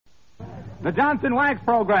the Johnson Wax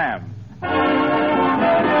Program.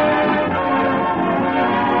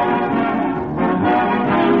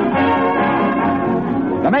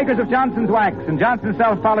 The makers of Johnson's Wax and Johnson's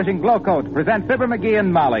Self-Polishing Glow Coat present Fibber McGee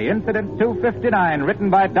and Molly, Incident 259, written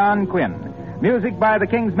by Don Quinn. Music by the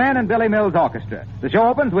King's Men and Billy Mills Orchestra. The show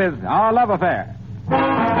opens with Our Love Affair.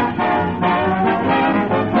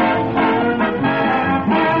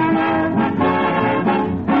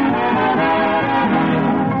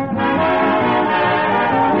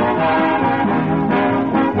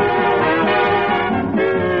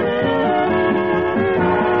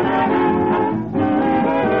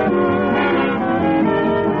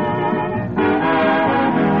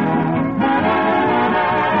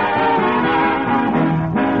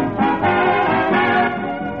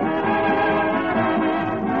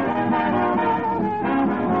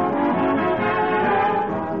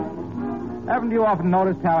 Haven't you often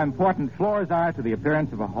noticed how important floors are to the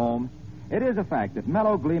appearance of a home? It is a fact that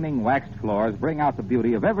mellow, gleaming waxed floors bring out the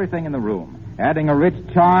beauty of everything in the room, adding a rich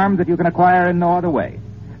charm that you can acquire in no other way.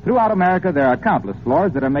 Throughout America, there are countless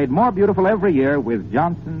floors that are made more beautiful every year with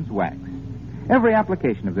Johnson's Wax. Every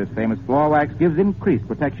application of this famous floor wax gives increased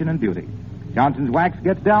protection and beauty. Johnson's Wax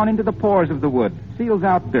gets down into the pores of the wood, seals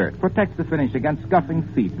out dirt, protects the finish against scuffing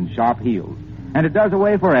feet and sharp heels, and it does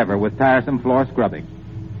away forever with tiresome floor scrubbing.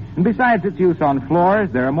 And besides its use on floors,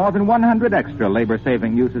 there are more than 100 extra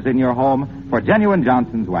labor-saving uses in your home for genuine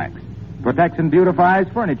Johnson's Wax. Protects and beautifies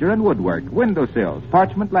furniture and woodwork, windowsills,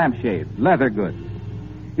 parchment lampshades, leather goods.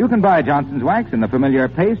 You can buy Johnson's Wax in the familiar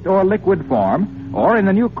paste or liquid form, or in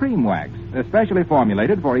the new cream wax, especially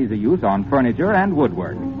formulated for easy use on furniture and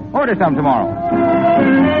woodwork. Order some tomorrow.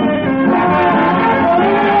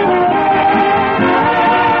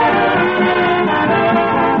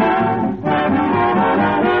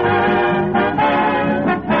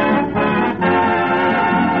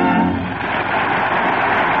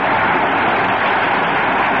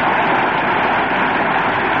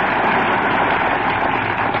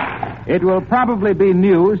 It will probably be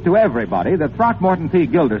news to everybody that Throckmorton P.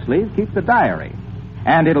 Gildersleeve keeps a diary.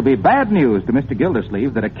 And it'll be bad news to Mr.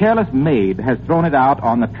 Gildersleeve that a careless maid has thrown it out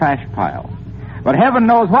on the trash pile. But heaven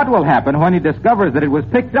knows what will happen when he discovers that it was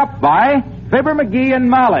picked up by Fibber McGee and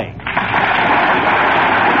Molly.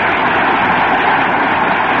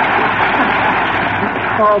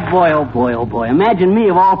 Oh, boy, oh, boy, oh, boy. Imagine me,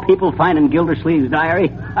 of all people, finding Gildersleeve's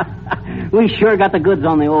diary. We sure got the goods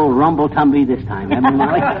on the old rumble-tumby this time, haven't we,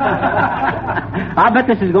 Molly? I'll bet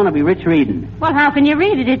this is going to be rich reading. Well, how can you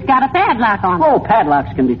read it? It's got a padlock on it. Oh,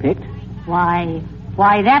 padlocks can be picked. Why,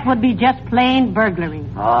 that would be just plain burglary.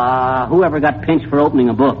 Whoever got pinched for opening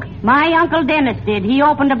a book? My Uncle Dennis did. He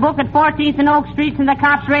opened a book at 14th and Oak Streets, and the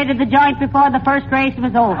cops raided the joint before the first race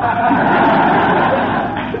was over.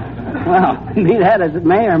 Well, be that as it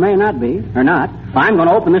may or may not be, or not, I'm going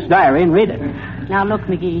to open this diary and read it. Now, look,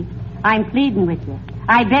 McGee, I'm pleading with you.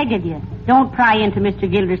 I beg of you, don't pry into Mr.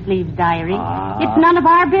 Gildersleeve's diary. It's none of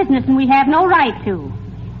our business, and we have no right to.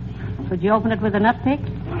 Could you open it with a nut pick?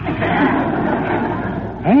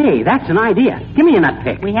 Hey, that's an idea. Give me a nut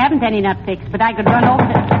pick. We haven't any nut picks, but I could run over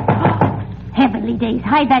to... Heavenly days,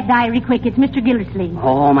 hide that diary quick. It's Mr. Gildersleeve.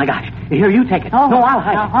 Oh, my gosh. Here, you take it. Oh, no, I'll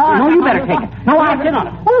hide it. No, you better take it. No, I'll sit on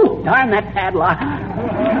it. Oh, darn that padlock.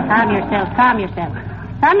 Calm yourself.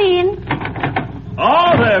 Come in.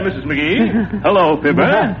 Oh, there, Mrs. McGee. Hello,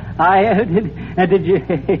 Fibber. Did you...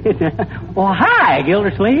 Oh, hi,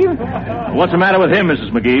 Gildersleeve. What's the matter with him,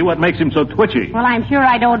 Mrs. McGee? What makes him so twitchy? Well, I'm sure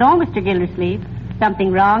I don't know Mr. Gildersleeve.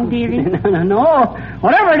 Something wrong, dearie? No.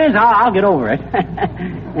 Whatever it is, I'll get over it.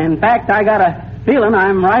 In fact, I got a feeling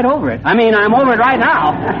I'm right over it. I mean, I'm over it right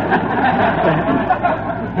now.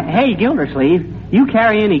 Hey, Gildersleeve, you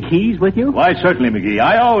carry any keys with you? Why, certainly, McGee.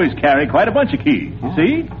 I always carry quite a bunch of keys.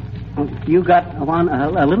 See? You got one,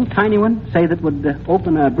 a little tiny one, say, that would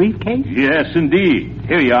open a briefcase? Yes, indeed.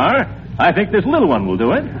 Here you are. I think this little one will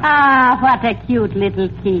do it. Ah, what a cute little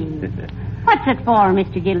key. What's it for,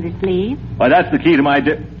 Mr. Gildersleeve? Why, that's the key to my...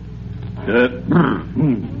 let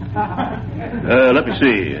me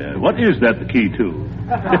see. What is that the key to?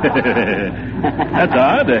 That's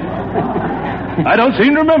odd. I don't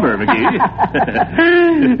seem to remember, McGee.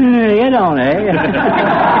 You don't, eh?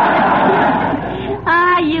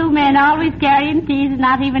 You men always carrying keys and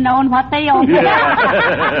not even knowing what they open. Wait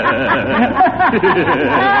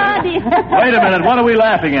a minute. What are we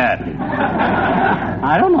laughing at?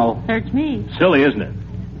 I don't know. Search me. Silly, isn't it?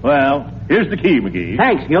 Well, here's the key, McGee.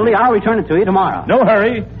 Thanks, Gildy. I'll return it to you tomorrow. No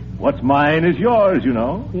hurry. What's mine is yours, you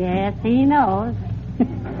know. Yes, he knows.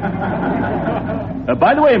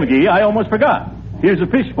 By the way, McGee, I almost forgot. Here's a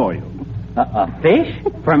fish for you. A fish?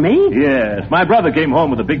 For me? Yes, my brother came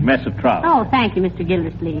home with a big mess of trout. Oh, thank you, Mr.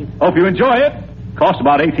 Gildersleeve. Hope you enjoy it. Cost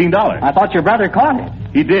about $18. I thought your brother caught it.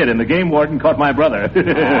 He did, and the game warden caught my brother.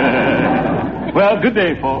 Well, good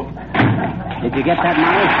day, folks. Did you get that,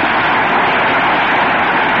 Molly?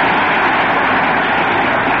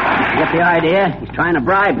 You get the idea? He's trying to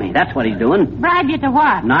bribe me. That's what he's doing. Bribe you to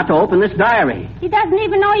what? Not to open this diary. He doesn't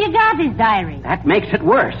even know you got his diary. That makes it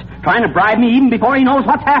worse. Trying to bribe me even before he knows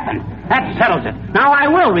what's happened. That settles it. Now I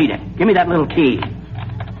will read it. Give me that little key.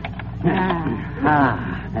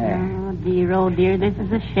 There. Oh, dear, this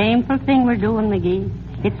is a shameful thing we're doing, McGee.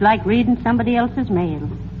 It's like reading somebody else's mail.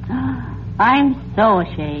 I'm so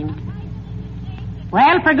ashamed.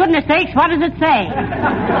 Well, for goodness sakes, what does it say?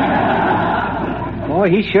 Boy,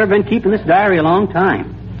 he's sure been keeping this diary a long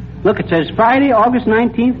time. Look, it says Friday, August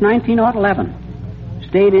 19th, 1911.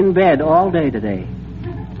 Stayed in bed all day today.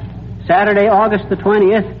 Saturday, August the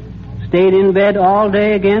 20th. Stayed in bed all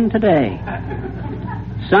day again today.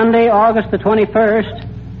 Sunday, August the 21st.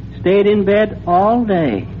 Stayed in bed all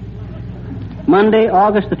day. Monday,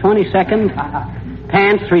 August the 22nd.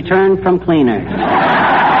 Pants returned from cleaners.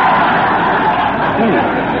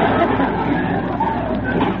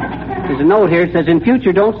 There's a note here. It says, in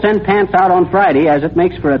future, don't send pants out on Friday, as it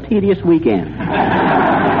makes for a tedious weekend.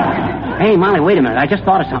 Hey, Molly, wait a minute. I just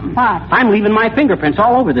thought of something. What? I'm leaving my fingerprints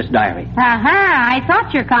all over this diary. I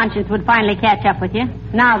thought your conscience would finally catch up with you.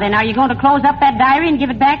 Now then, are you going to close up that diary and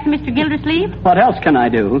give it back to Mr. Gildersleeve? What else can I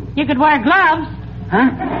do? You could wear gloves. Huh?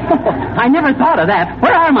 I never thought of that.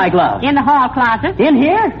 Where are my gloves? In the hall closet. In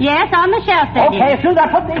here? Yes, on the shelf there. Okay, as soon as I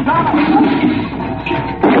put these on.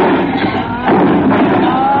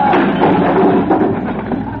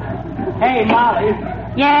 Hey, Molly.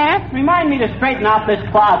 Yes? Remind me to straighten out this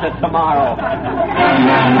closet tomorrow.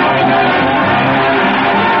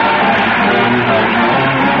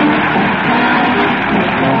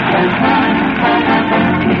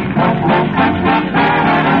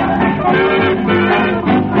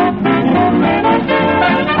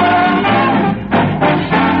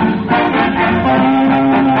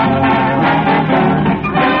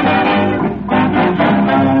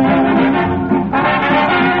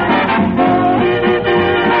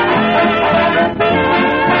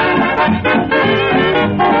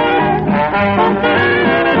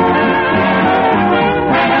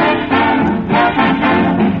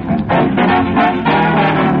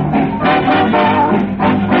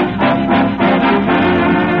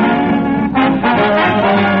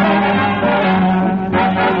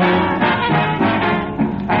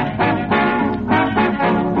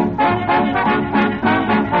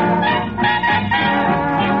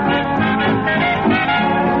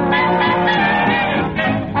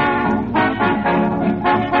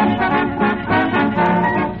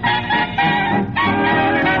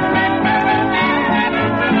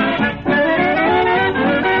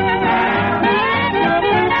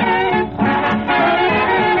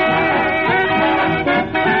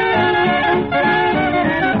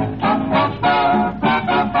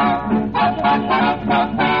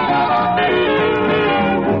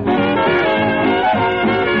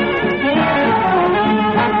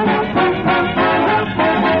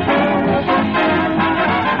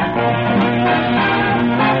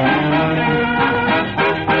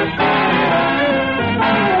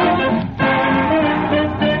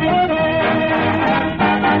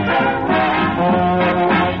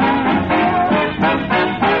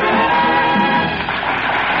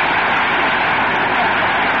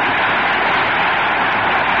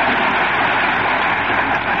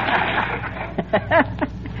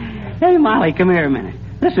 Hey, Molly, come here a minute.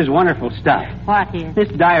 This is wonderful stuff. What is? This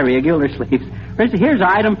diary of Gildersleeve's. Here's an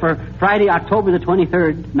item for Friday, October the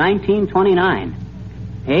 23rd, 1929.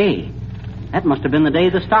 Hey, that must have been the day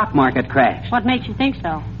the stock market crashed. What makes you think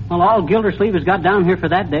so? Well, all Gildersleeve has got down here for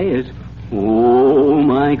that day is, oh,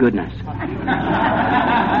 my goodness.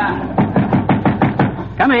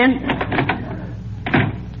 Come in.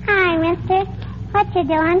 Hi, mister. What you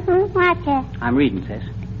doing? What you? I'm reading, sis.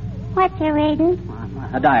 What you reading?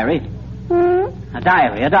 A diary. A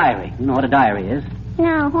diary. You know what a diary is?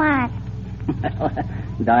 No, what?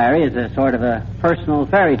 A diary is a sort of a personal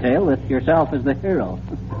fairy tale with yourself as the hero.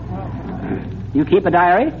 You keep a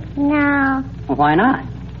diary? No. Well, why not?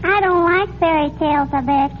 I don't like fairy tales, I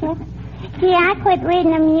bet you. Gee, I quit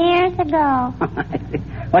reading them years ago.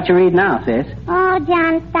 What you read now, sis? Oh,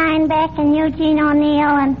 John Steinbeck and Eugene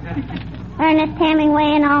O'Neill and Ernest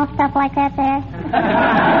Hemingway and all stuff like that there.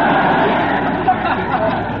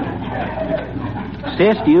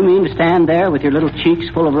 Sis, do you mean to stand there with your little cheeks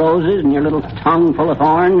full of roses and your little tongue full of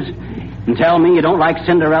thorns And tell me you don't like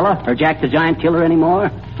Cinderella or Jack the Giant Killer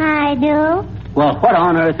anymore? I do. Well, what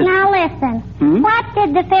on earth is... Now listen. What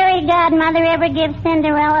did the fairy godmother ever give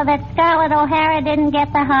Cinderella that Scarlett O'Hara didn't get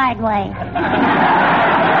the hard way?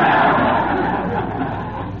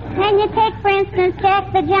 And you take, for instance,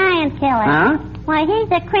 Jack the Giant Killer. Huh? Why, he's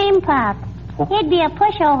a cream puff. He'd be a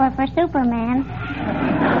pushover for Superman.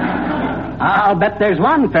 I'll bet there's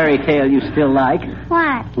one fairy tale you still like.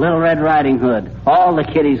 What? Little Red Riding Hood. All the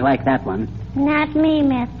kiddies like that one. Not me,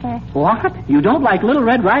 mister. What? You don't like Little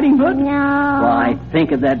Red Riding Hood? No. Why,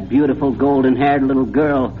 think of that beautiful golden-haired little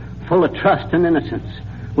girl, full of trust and innocence,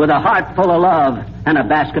 with a heart full of love and a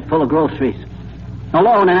basket full of groceries.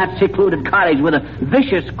 Alone in that secluded cottage with a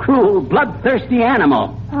vicious, cruel, bloodthirsty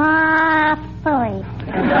animal. Ah, phooey.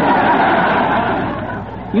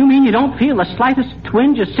 You mean you don't feel the slightest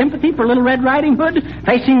twinge of sympathy for Little Red Riding Hood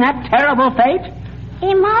facing that terrible fate?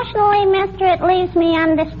 Emotionally, mister, it leaves me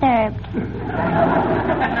undisturbed.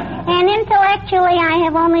 And intellectually, I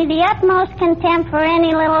have only the utmost contempt for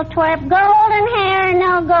any little twerp, golden hair or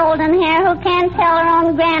no golden hair, who can't tell her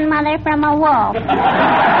own grandmother from a wolf.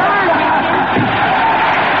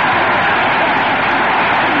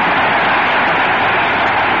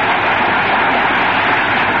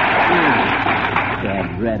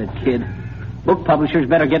 Dad-ratted kid. Book publishers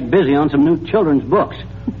better get busy on some new children's books.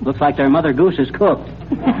 Looks like their Mother Goose is cooked.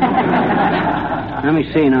 Let me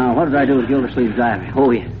see now. What did I do with Gildersleeve's diary?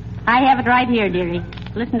 Oh, yeah. I have it right here, dearie.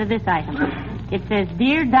 Listen to this item. It says,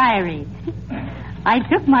 Dear Diary, I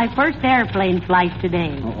took my first airplane flight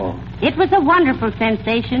today. Uh-oh. It was a wonderful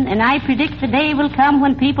sensation, and I predict the day will come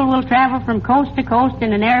when people will travel from coast to coast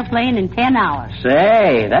in an airplane in 10 hours.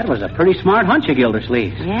 Say, that was a pretty smart hunch of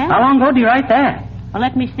Gildersleeve's. Yeah? How long ago did you write that? Well,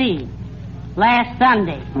 let me see. Last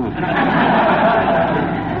Sunday.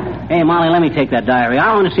 Hey, Molly, let me take that diary.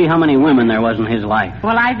 I want to see how many women there was in his life.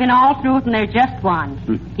 Well, I've been all through it, and there's just one.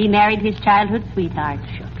 He married his childhood sweetheart.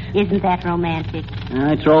 Shucks. Isn't that romantic?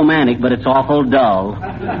 It's romantic, but it's awful dull.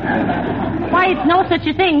 Why, it's no such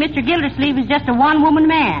a thing. Mr. Gildersleeve is just a one-woman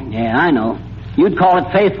man. Yeah, I know. You'd call it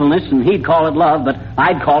faithfulness, and he'd call it love, but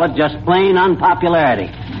I'd call it just plain unpopularity.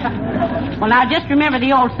 Well, now, just remember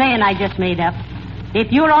the old saying I just made up.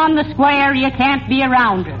 If you're on the square, you can't be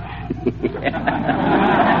around her.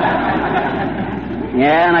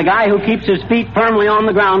 Yeah, and a guy who keeps his feet firmly on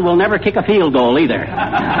the ground will never kick a field goal either.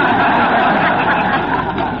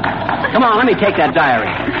 Come on, let me take that diary.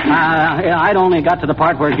 I'd only got to the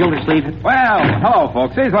part where Gildersleeve... Well, hello,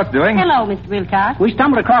 folksies. What's doing? Hello, Mr. Wilcox. We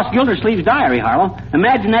stumbled across Gildersleeve's diary, Harlow.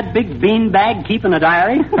 Imagine that big beanbag keeping a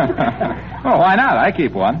diary. Oh, why not? I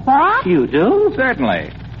keep one. What? You do?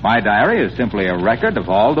 Certainly. My diary is simply a record of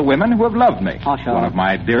all the women who have loved me. Oh, sure. One of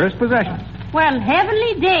my dearest possessions. Well,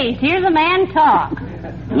 heavenly days. Hear the man talk.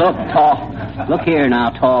 Look, tall. Look here now,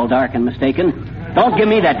 tall, dark, and mistaken. Don't give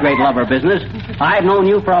me that great lover business. I've known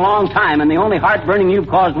you for a long time, and the only heartburning you've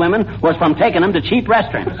caused women was from taking them to cheap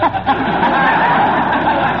restaurants.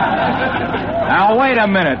 Now, wait a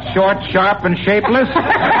minute, short, sharp, and shapeless.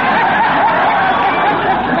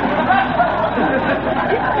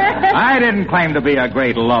 I didn't claim to be a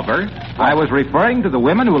great lover. I was referring to the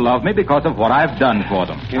women who love me because of what I've done for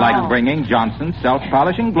them. Like bringing Johnson's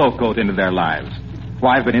self-polishing glow coat into their lives.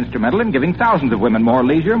 Why, I've been instrumental in giving thousands of women more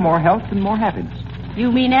leisure, more health, and more happiness.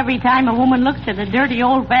 You mean every time a woman looks at a dirty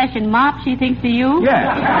old-fashioned mop, she thinks of you?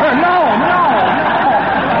 Yes.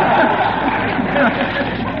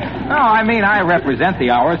 No, I mean I represent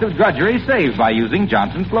the hours of drudgery saved by using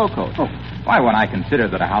Johnson's glow coat. Oh. Why, when I consider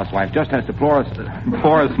that a housewife just has to pour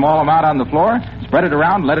a small amount on the floor, spread it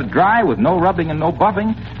around, let it dry with no rubbing and no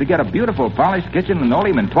buffing to get a beautiful polished kitchen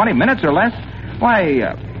linoleum in 20 minutes or less, why,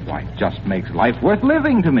 it just makes life worth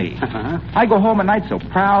living to me. Uh-huh. I go home at night so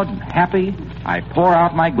proud and happy, I pour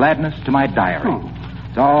out my gladness to my diary. Oh.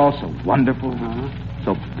 It's all so wonderful,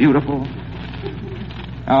 so beautiful.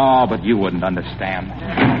 Oh, but you wouldn't understand.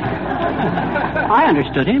 I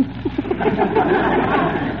understood him.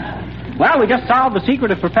 Well, we just solved the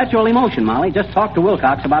secret of perpetual emotion, Molly. Just talked to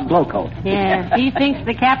Wilcox about glow coat. Yes, he thinks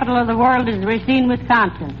the capital of the world is Racine,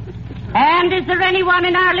 Wisconsin. And is there anyone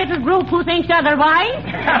in our little group who thinks otherwise?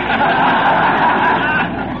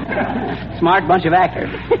 Smart bunch of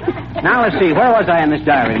actors. Now, let's see. Where was I in this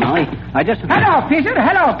diary, Molly? Hello, Fisher.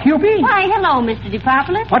 Hello, Cupid. Why, hello, Mr.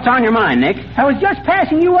 DePopulis. What's on your mind, Nick? I was just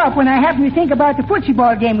passing you up when I happened to think about the footsie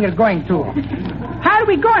ball game we were going to. How are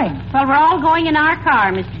we going? Well, we're all going in our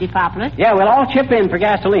car, Mr. DePopulis. Yeah, we'll all chip in for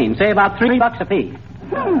gasoline. Say about $3 apiece.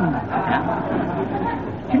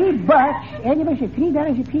 $3. Everybody said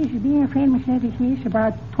 $3 apiece is being a famous every case.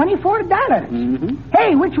 About $24. Mm-hmm.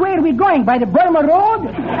 Hey, which way are we going? By the Burma Road?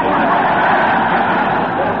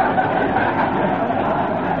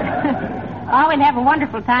 Oh, we'll have a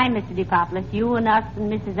wonderful time, Mr. DePopulis. You and us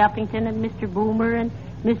and Mrs. Uppington and Mr. Boomer and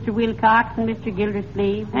Mr. Wilcox and Mr.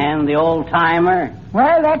 Gildersleeve. And the old-timer.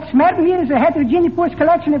 Well, that certainly is a heterogeneous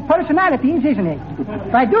collection of personalities, isn't it?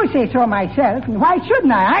 If I do say so myself, and why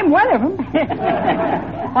shouldn't I? I'm one of them.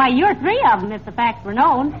 Why, you're three of them, if the facts were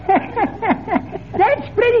known. That's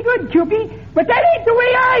pretty good, Cupie, but that ain't the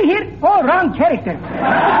way I hear it. Oh, wrong character.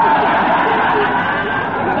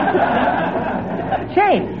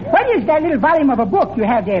 Say, what is that little volume of a book you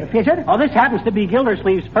have there, Fizzer? Oh, this happens to be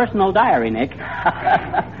Gildersleeve's personal diary, Nick.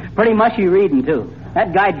 Pretty mushy reading, too.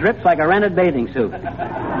 That guy drips like a rented bathing suit. Is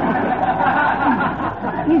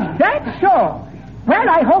that so? Well,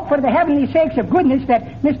 I hope for the heavenly sakes of goodness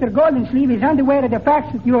that Mr. Goldensleeve is unaware of the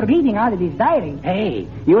facts that you're reading out of his diary. Hey,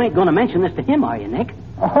 you ain't going to mention this to him, are you, Nick?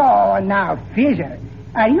 Oh, now, Fizzer,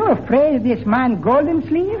 are you afraid of this man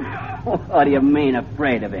Goldensleeve? What do you mean,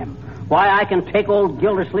 afraid of him? Why, I can take old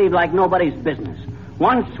Gildersleeve like nobody's business.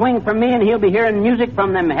 One swing from me and he'll be hearing music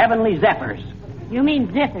from them heavenly zephyrs. You mean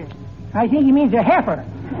zithers. I think he means a heifer.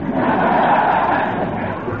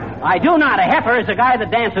 I do not. A heifer is a guy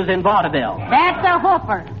that dances in vaudeville. That's a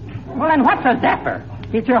hoofer. Well, then what's a zephyr?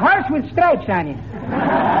 It's a horse with stripes on it.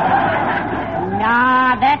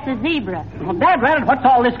 Nah, that's a zebra. Well, Dad Reddit, what's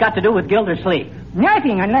all this got to do with Gildersleeve?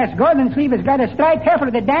 Nothing, unless Goldensleeve has got a striped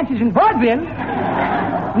heifer that dances in vaudeville.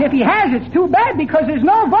 And if he has, it's too bad because there's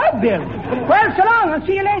no vaudeville. Well, so long. I'll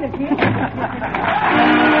see you later, kid.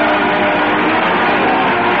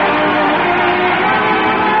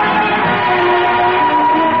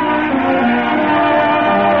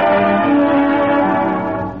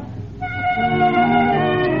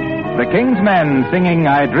 The King's Men singing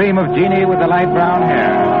I Dream of Jeannie with the Light Brown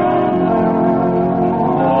Hair.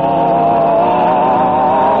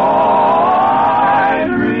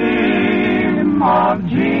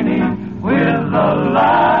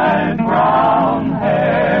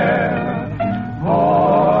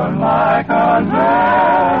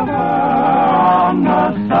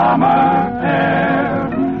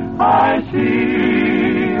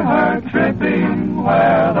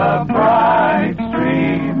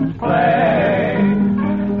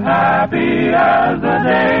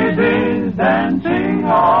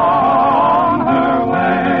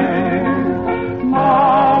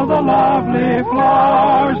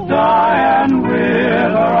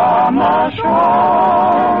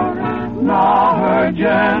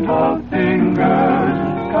 Gentle fingers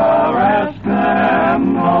caress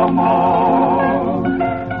them no more.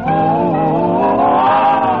 Oh,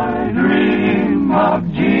 I dream of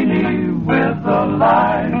Jeannie with the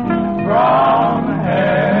light brown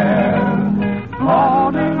hair,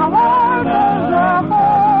 floating along as ever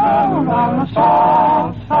on the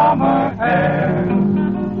soft summer air.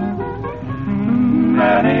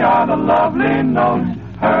 Many are the lovely notes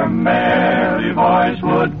her merry voice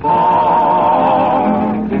would pour.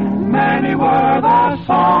 Many were the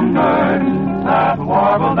songbirds that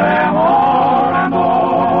warbled them o'er and o'er.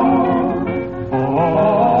 Oh,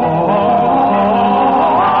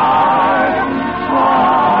 I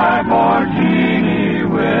sigh for Jeannie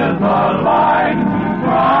with the light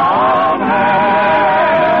brown hair,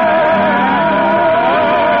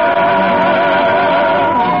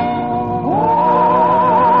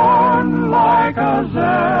 born like a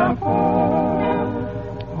zephyr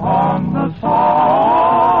on the soft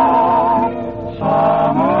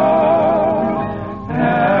summer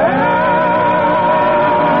air.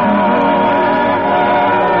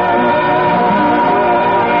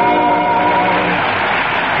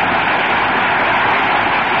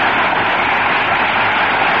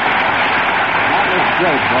 That was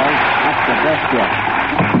great, boys. That's the best yet.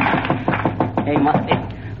 Hey,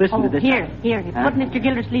 listen to this. Here. Huh? Put Mr.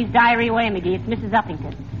 Gildersleeve's diary away, McGee. It's Mrs.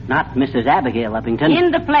 Uppington. Not Mrs. Abigail Uppington.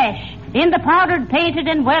 In the flesh. In the powdered, painted,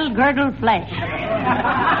 and well-girdled flesh.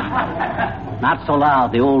 Not so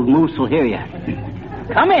loud. The old moose will hear you.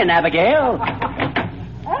 Come in, Abigail.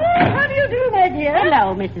 How do you do, my dear?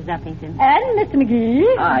 Hello, Mrs. Uppington. And Mr.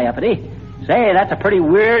 McGee. Hi, Uppity. Say, that's a pretty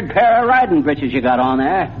weird pair of riding breeches you got on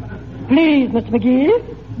there. Please, Mr. McGee.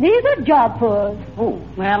 These are job clothes. Oh.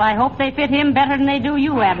 Well, I hope they fit him better than they do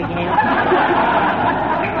you, Abigail.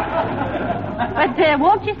 But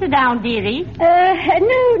won't you sit down, dearie?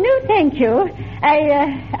 No, thank you.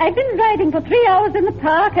 I've been riding for 3 hours in the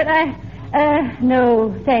park, and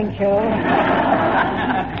no, thank you.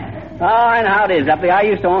 Oh, and how it is, Uppity. I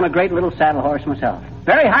used to own a great little saddle horse myself.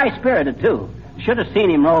 Very high-spirited, too. Should have seen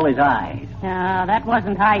him roll his eyes. That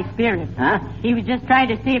wasn't high spirit. Huh? He was just trying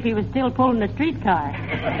to see if he was still pulling a streetcar.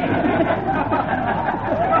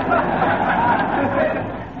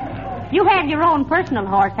 You have your own personal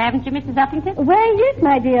horse, haven't you, Mrs. Uppington? Why, yes,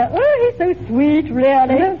 my dear. Oh, he's so sweet,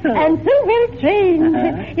 really. And so well trained.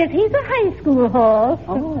 Yes, he's a high school horse.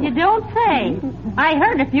 You don't say. I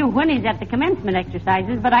heard a few whinnies at the commencement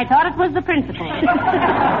exercises, but I thought it was the principal.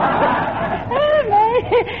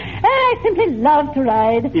 I simply love to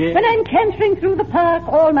ride. Yeah. When I'm cantering through the park,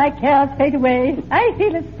 all my cares fade away. I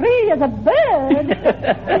feel as free as a bird.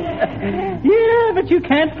 Yeah, but you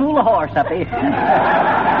can't fool a horse, Uppy.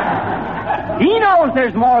 He knows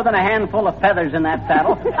there's more than a handful of feathers in that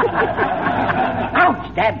saddle.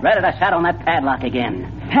 Ouch, Dad, Reddit, I sat on that padlock again.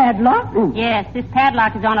 Padlock? Yes, this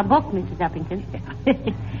padlock is on a book, Mrs. Uppington.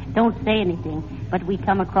 Don't say anything, but we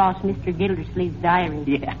come across Mr. Gildersleeve's diary.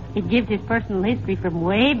 Yeah. It gives his personal history from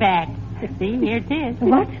way back. See, here it is.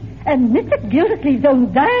 What? And Mr. Gildersleeve's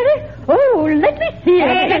own diary? Oh, let me see it.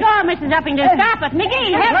 Hey, go, Mrs. Uppington. Stop it.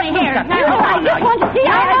 McGee, help me here. I just want to see it.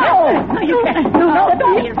 No,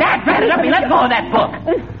 Dad, Reddit, Uppy, let go of that book.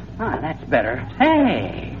 Ah, that's better.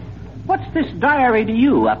 Hey, what's this diary to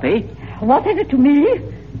you, Uppy? What is it to me?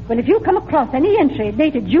 Well, if you come across any entry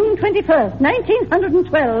dated June 21st,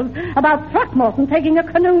 1912, about Throckmorton taking a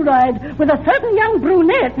canoe ride with a certain young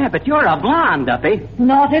brunette. Yeah, but you're a blonde, Uppy.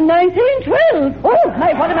 Not in 1912. Oh,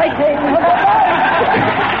 what am I saying?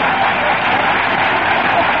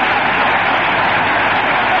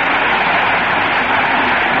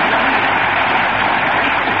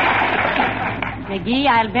 McGee,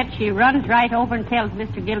 I'll bet she runs right over and tells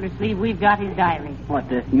Mr. Gildersleeve we've got his diary.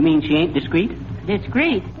 What, you mean she ain't discreet?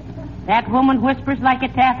 Discreet. That woman whispers like a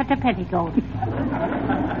taffeta petticoat.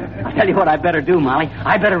 I'll tell you what I better do, Molly.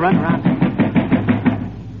 I better run around.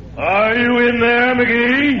 Are you in there,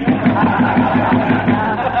 McGee?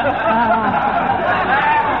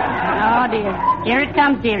 Oh, dear. Here it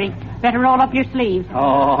comes, dearie. Better roll up your sleeves.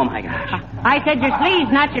 Oh, my gosh. I said your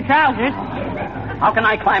sleeves, not your trousers. How can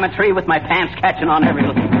I climb a tree with my pants catching on every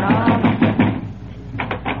little...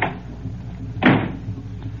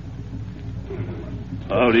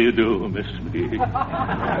 How do you do, Miss McGee?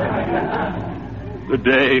 Good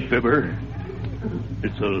day, Fibber.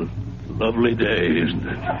 It's a lovely day, isn't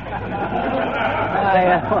it?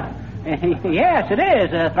 Yes, it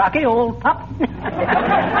is, Throcky, old pup.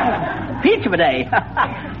 Peach of a day.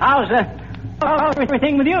 How's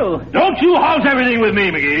everything with you? Don't you house everything with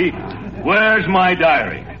me, McGee. Where's my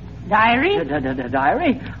diary? Diary?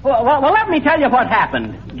 Diary? Well, let me tell you what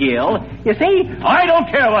happened, Gil. You see... I don't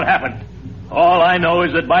care what happened. All I know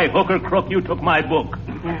is that by hook or crook you took my book.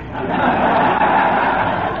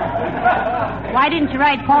 Why didn't you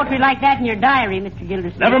write poetry like that in your diary, Mr.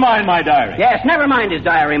 Gildersleeve? Never mind my diary. Yes, never mind his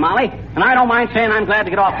diary, Molly. And I don't mind saying I'm glad to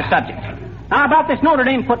get off the subject. Now, about this Notre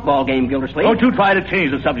Dame football game, Gildersleeve. Don't you try to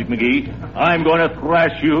change the subject, McGee. I'm going to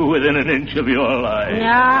thrash you within an inch of your life.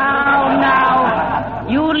 No.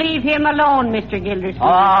 You leave him alone, Mr. Gildersleeve. Oh,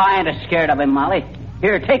 I ain't scared of him, Molly.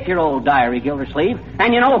 Here, take your old diary, Gildersleeve.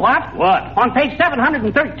 And you know what? What? On page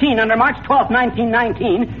 713, under March 12th,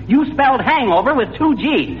 1919, you spelled hangover with 2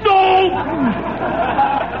 G's. No!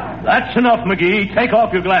 That's enough, McGee. Take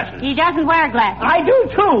off your glasses. He doesn't wear glasses. I do,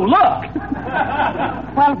 too. Look.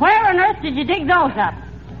 Well, where on earth did you dig those up?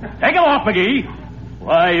 Take them off, McGee.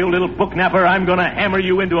 Why, you little book napper, I'm going to hammer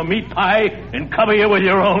you into a meat pie and cover you with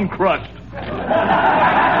your own crust.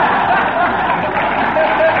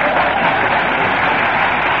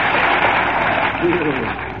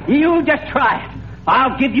 You just try it.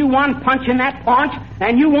 I'll give you one punch in that paunch,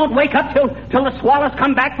 and you won't wake up till the swallows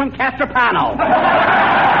come back from Castropano.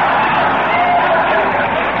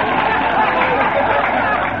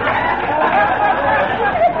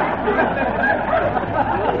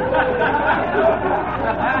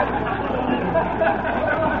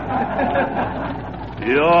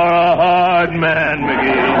 You're a hard man,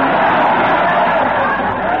 McGee.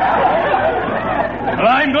 But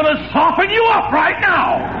I'm going to soften you up right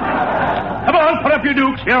now. Come on, put up your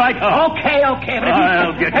dukes. Here I come. Okay. But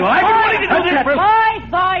I'll get you. I've been waiting to do this for...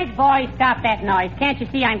 Boys, stop that noise. Can't you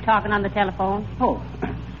see I'm talking on the telephone? Oh,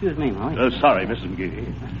 excuse me, Molly. Sorry, Mrs.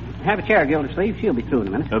 McGee. Have a chair, Gildersleeve. She'll be through in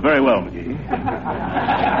a minute. Very well, McGee.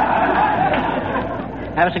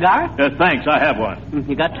 Have a cigar? Thanks, I have one.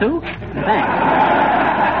 You got 2? Thanks.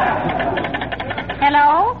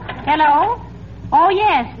 Hello? Oh,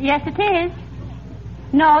 yes, it is.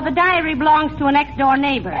 No, the diary belongs to a next-door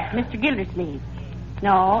neighbor, Mr. Gildersleeve.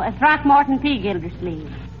 No, a Throckmorton P.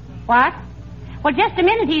 Gildersleeve. What? Well, just a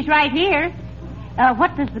minute, he's right here.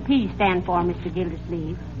 What does the P stand for, Mr.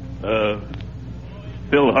 Gildersleeve?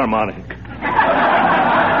 Philharmonic.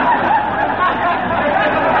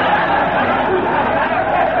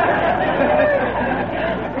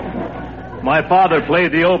 My father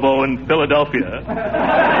played the oboe in Philadelphia.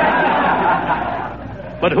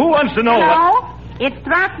 But who wants to know Hello? It's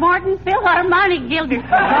Throckmorton Philharmonic Gildersleeve.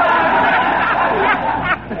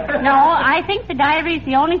 No, I think the diary's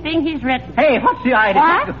the only thing he's written. Hey, what's the idea?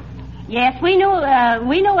 What? Yes, we knew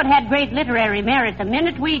it had great literary merit the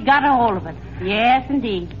minute we got a hold of it. Yes,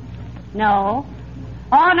 indeed. No.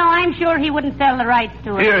 Oh, no, I'm sure he wouldn't sell the rights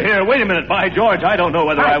to it. Here, wait a minute. By George, I don't know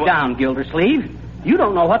whether I Pipe down, Gildersleeve. You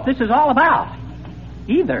don't know what this is all about.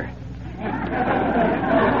 Either.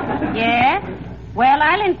 Yes? Well,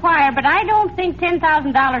 I'll inquire, but I don't think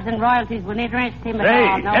 $10,000 in royalties would interest him at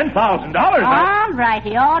all. No. $10,000? All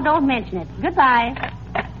righty. Oh, don't mention it. Goodbye.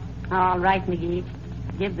 All right, McGee.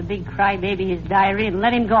 Give the big crybaby his diary and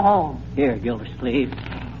let him go home. Here, Gildersleeve.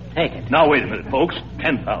 Take it. Now, wait a minute, folks.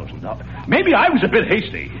 $10,000. Maybe I was a bit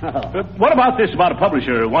hasty. What about this about a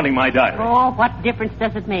publisher wanting my diary? Oh, what difference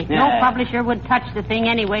does it make? Yeah. No publisher would touch the thing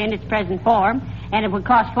anyway in its present form, and it would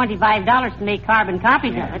cost $25 to make carbon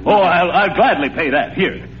copies of it. Oh, I'll gladly pay that.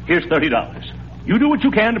 Here's $30. You do what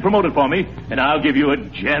you can to promote it for me, and I'll give you a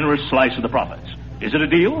generous slice of the profits. Is it a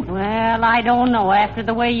deal? Well, I don't know after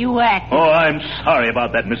the way you act. Oh, I'm sorry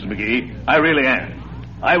about that, Mrs. McGee. I really am.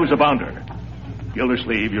 I was a bounder.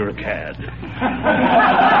 Gildersleeve, you're a cad.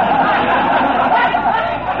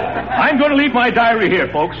 I'm going to leave my diary here,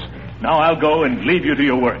 folks. Now I'll go and leave you to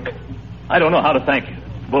your work. I don't know how to thank you.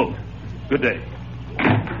 Both. Good day.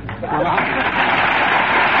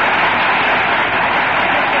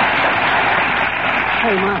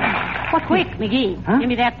 Hey, Mom. What? Quick, McGee. Huh? Give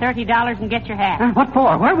me that $30 and get your hat. What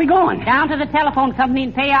for? Where are we going? Down to the telephone company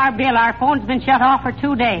and pay our bill. Our phone's been shut off for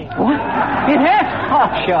 2 days. What? It has? Oh,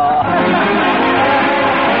 sure.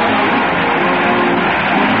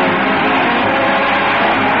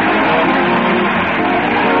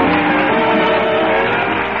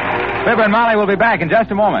 Fibber and Molly will be back in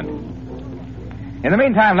just a moment. In the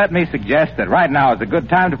meantime, let me suggest that right now is a good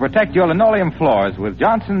time to protect your linoleum floors with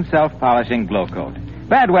Johnson's Self-Polishing Glow Coat.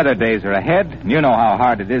 Bad weather days are ahead, and you know how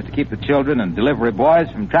hard it is to keep the children and delivery boys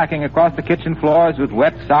from tracking across the kitchen floors with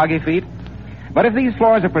wet, soggy feet. But if these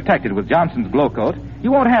floors are protected with Johnson's Glow Coat,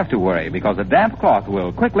 you won't have to worry because a damp cloth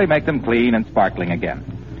will quickly make them clean and sparkling again.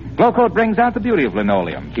 Glow Coat brings out the beauty of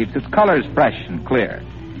linoleum, keeps its colors fresh and clear.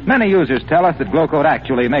 Many users tell us that Glow Coat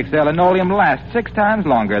actually makes their linoleum last 6 times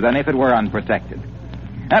longer than if it were unprotected.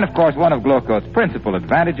 And, of course, one of Glow Coat's principal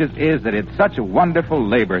advantages is that it's such a wonderful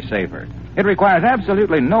labor saver. It requires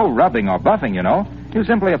absolutely no rubbing or buffing, you know. You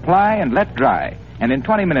simply apply and let dry, and in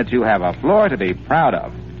 20 minutes you have a floor to be proud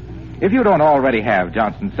of. If you don't already have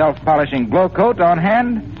Johnson's Self-Polishing Glow Coat on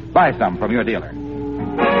hand, buy some from your dealer.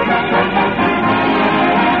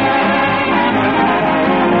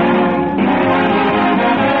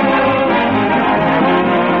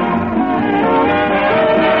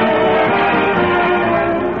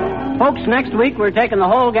 Folks, next week we're taking the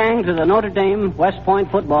whole gang to the Notre Dame West Point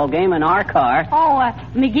football game in our car. Oh,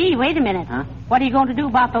 McGee, wait a minute. Huh? What are you going to do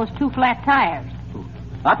about those 2 flat tires?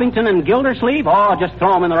 Uppington and Gildersleeve? Oh, just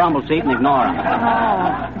throw them in the rumble seat and ignore them.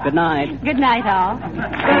 Oh. Good night. Good night, all.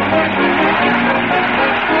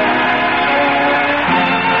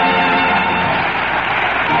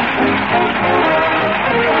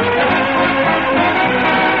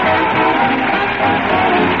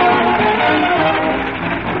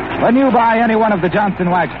 When you buy any one of the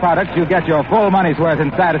Johnson Wax products, you get your full money's worth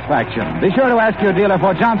in satisfaction. Be sure to ask your dealer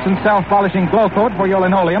for Johnson's Self-Polishing Glow Coat for your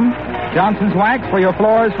linoleum, Johnson's Wax for your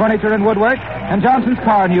floors, furniture, and woodwork, and Johnson's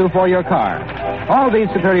Car New for your car. All these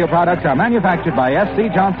superior products are manufactured by S.C.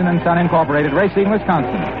 Johnson & Son Incorporated, Racine,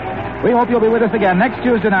 Wisconsin. We hope you'll be with us again next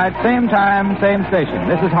Tuesday night, same time, same station.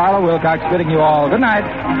 This is Harlow Wilcox bidding you all good night.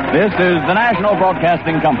 This is the National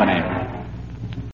Broadcasting Company.